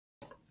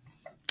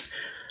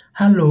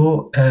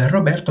Hello,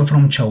 Roberto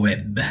from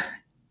CiaoWeb.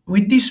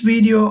 With this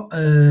video,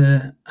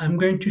 I'm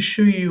going to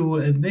show you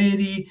a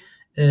very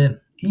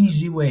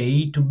easy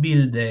way to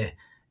build a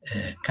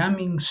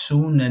coming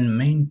soon and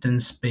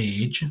maintenance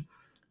page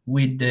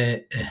with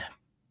the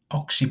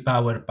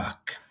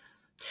OxyPowerPack.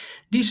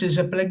 This is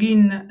a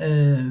plugin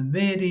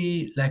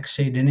very, like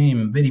say the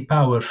name, very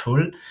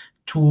powerful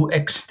to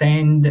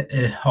extend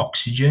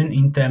Oxygen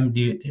in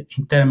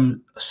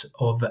terms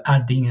of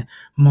adding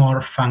more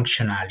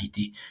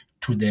functionality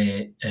to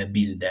the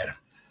builder.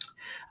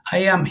 I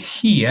am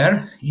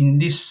here in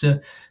this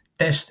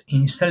test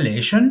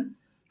installation,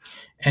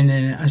 and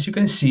as you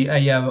can see, I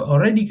have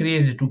already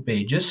created two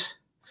pages,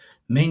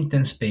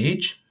 maintenance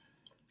page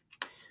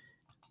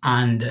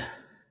and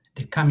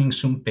the coming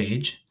soon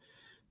page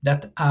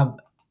that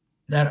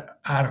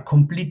are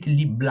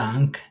completely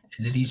blank.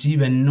 There is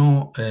even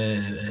no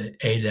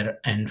header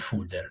and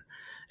footer,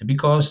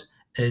 because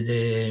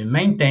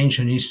my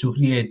intention is to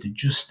create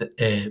just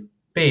a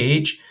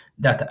page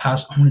that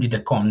has only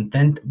the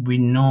content with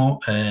no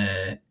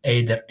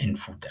header and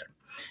footer.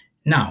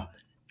 Now,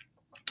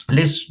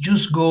 let's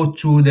just go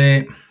to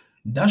the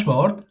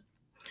dashboard.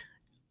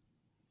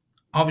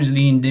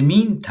 Obviously, in the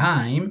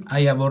meantime,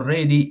 I have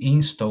already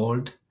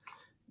installed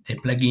the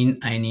plugin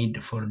I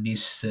need for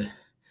this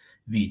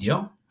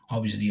video,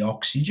 obviously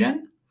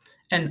Oxygen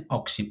and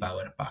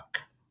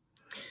OxyPowerPack.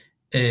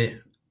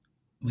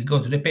 We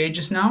go to the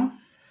pages now.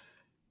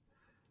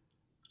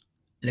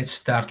 Let's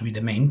start with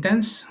the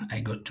maintenance.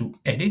 I go to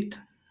Edit,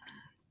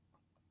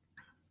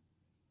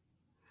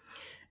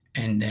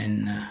 and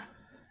then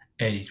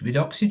Edit with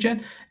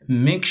Oxygen.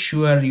 Make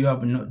sure you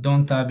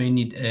don't have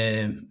any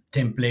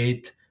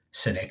template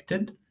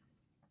selected.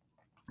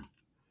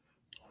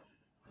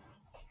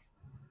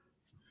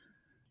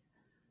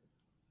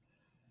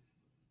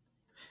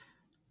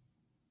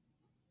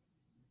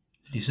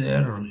 This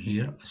error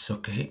here, it's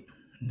okay,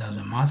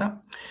 doesn't matter.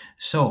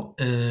 So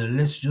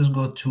let's just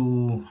go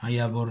to, I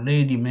have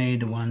already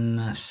made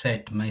one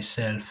set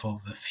myself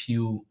of a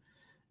few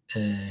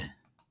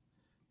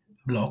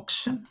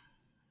blocks,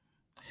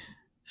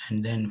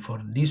 and then for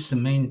this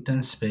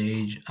maintenance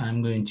page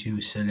I'm going to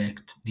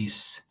select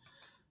this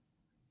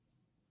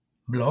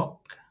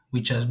block,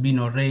 which has been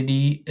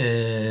already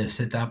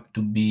set up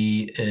to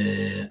be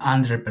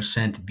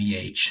 100%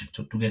 VH,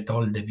 so to get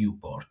all the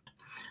viewport.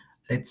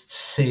 Let's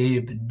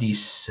save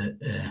this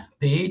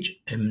page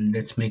and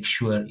let's make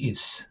sure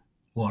it's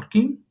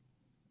working.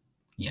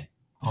 Yeah,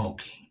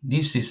 okay,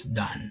 this is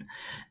done.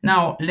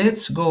 Now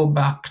let's go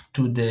back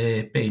to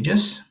the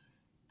pages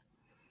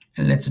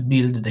and let's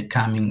build the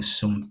coming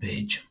soon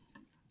page.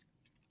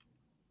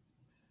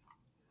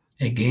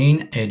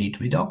 Again, edit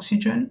with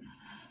Oxygen.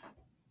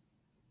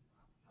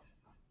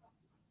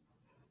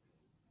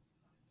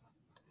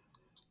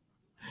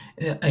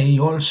 I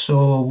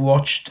also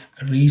watched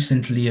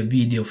recently a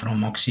video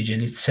from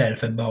Oxygen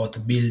itself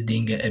about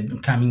building a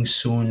coming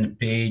soon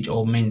page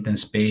or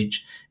maintenance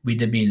page with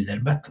the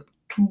builder, but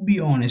to be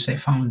honest, I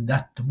found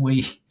that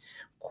way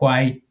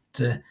quite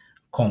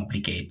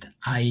complicated.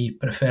 I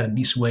prefer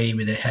this way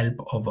with the help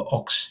of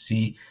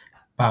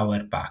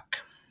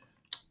OxyPowerPack.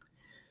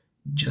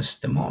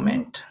 Just a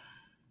moment.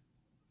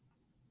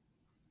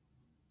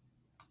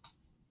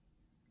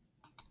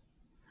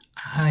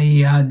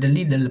 I had a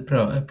little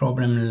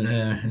problem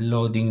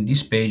loading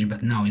this page,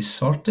 but now it's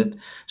sorted.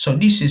 So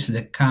this is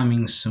the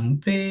coming soon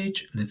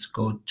page. Let's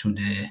go to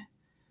the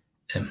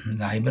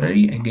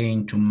library,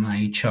 again to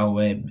my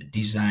CiaoWeb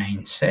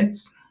design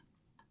sets.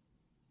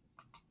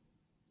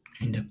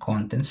 In the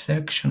content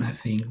section, I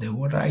think the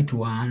right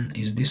one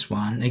is this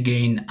one.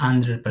 Again,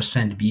 100%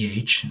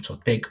 VH, so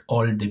take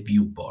all the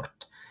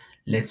viewport.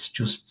 Let's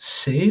just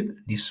save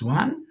this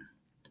one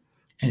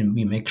and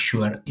we make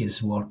sure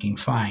it's working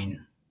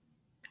fine.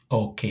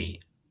 Okay,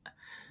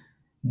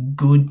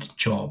 good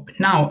job.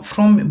 Now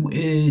from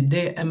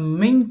the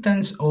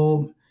maintenance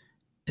of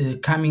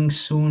coming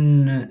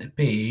soon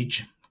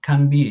page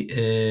can be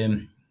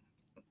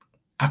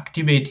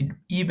activated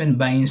even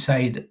by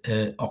inside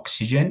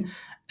Oxygen.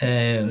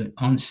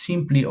 On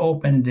simply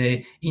open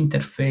the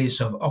interface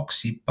of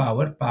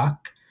OxyPowerPack,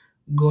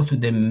 go to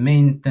the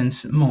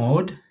maintenance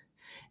mode,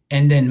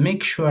 and then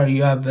make sure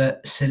you have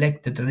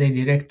selected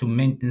redirect to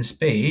maintenance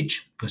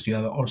page, because you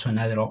have also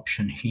another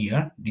option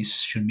here. This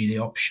should be the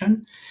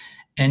option.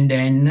 And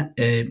then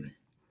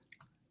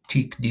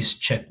tick this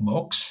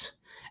checkbox,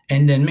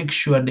 and then make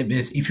sure that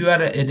if you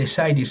are the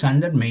site is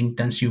under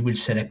maintenance, you will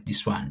select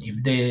this one.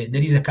 If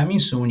there is a coming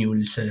soon, you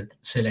will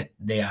select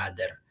the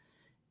other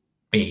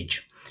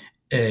page.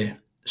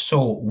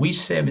 So we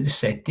save the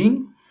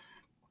setting.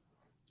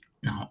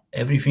 Now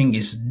everything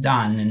is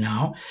done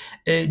now.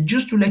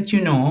 Just to let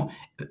you know,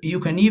 you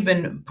can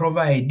even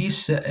provide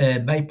this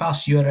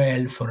bypass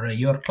URL for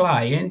your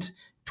client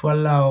to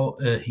allow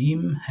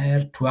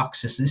her to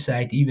access the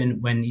site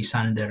even when it's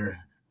under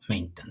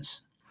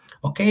maintenance.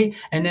 Okay,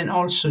 and then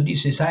also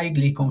this is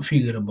highly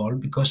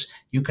configurable, because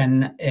you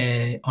can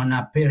on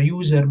a per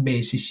user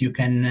basis you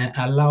can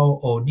allow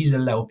or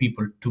disallow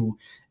people to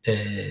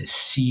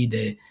see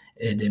the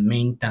the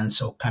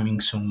maintenance or coming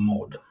soon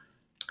mode.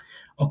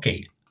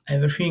 Okay,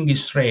 everything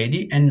is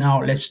ready, and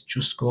now let's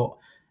just go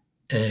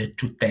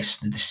to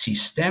test the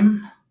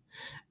system.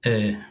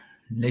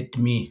 Let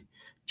me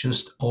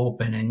just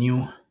open a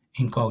new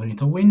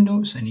incognito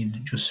windows. I need to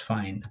just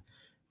find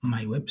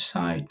my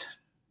website,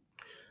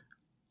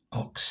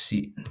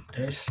 Oxy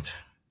test.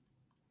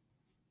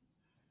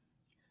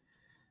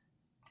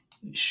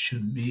 It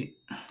should be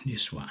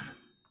this one,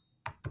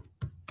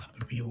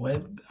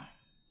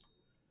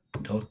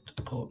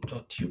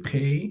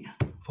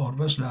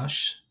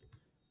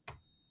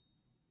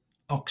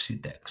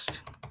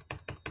 www.co.uk/oxytext.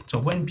 So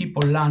when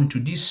people land to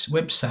this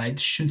website,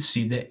 should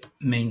see the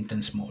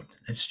maintenance mode.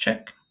 Let's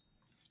check.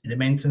 The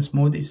maintenance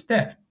mode is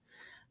there.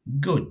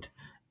 Good.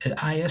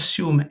 I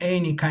assume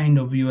any kind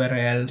of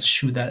URL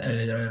should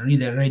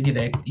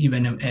redirect,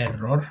 even an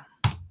error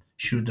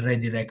should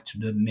redirect to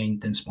the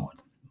maintenance mode.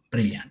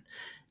 Brilliant.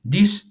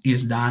 This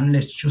is done.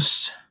 Let's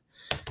just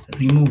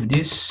remove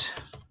this,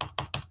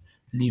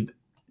 leave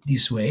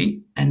this way,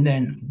 and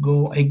then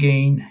go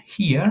again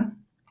here,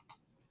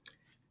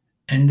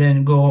 and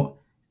then go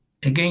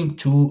again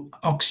to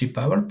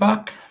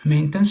OxyPowerPack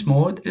maintenance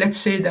mode. Let's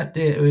say that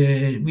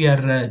we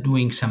are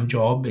doing some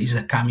job, is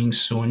coming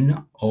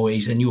soon, or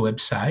is a new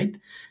website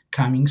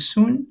coming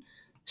soon.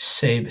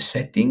 Save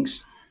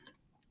settings.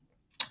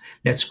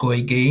 Let's go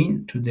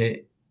again to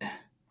the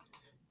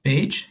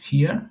page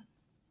here.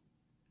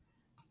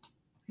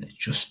 Let's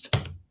just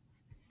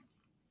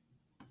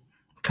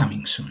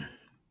coming soon.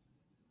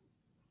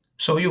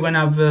 So you can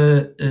have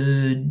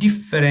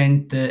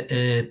different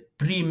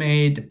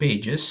pre-made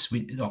pages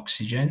with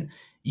Oxygen,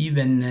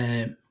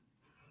 even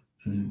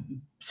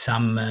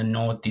some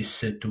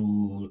notice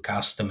to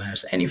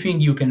customers, anything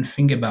you can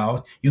think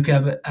about. You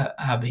can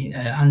have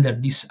under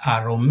this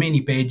arrow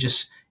many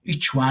pages,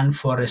 each one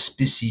for a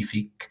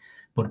specific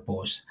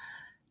purpose.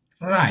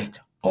 Right,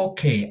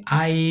 okay,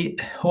 I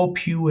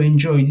hope you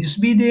enjoy this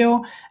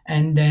video,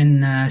 and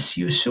then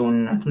see you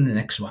soon to the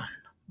next one.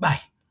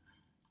 Bye.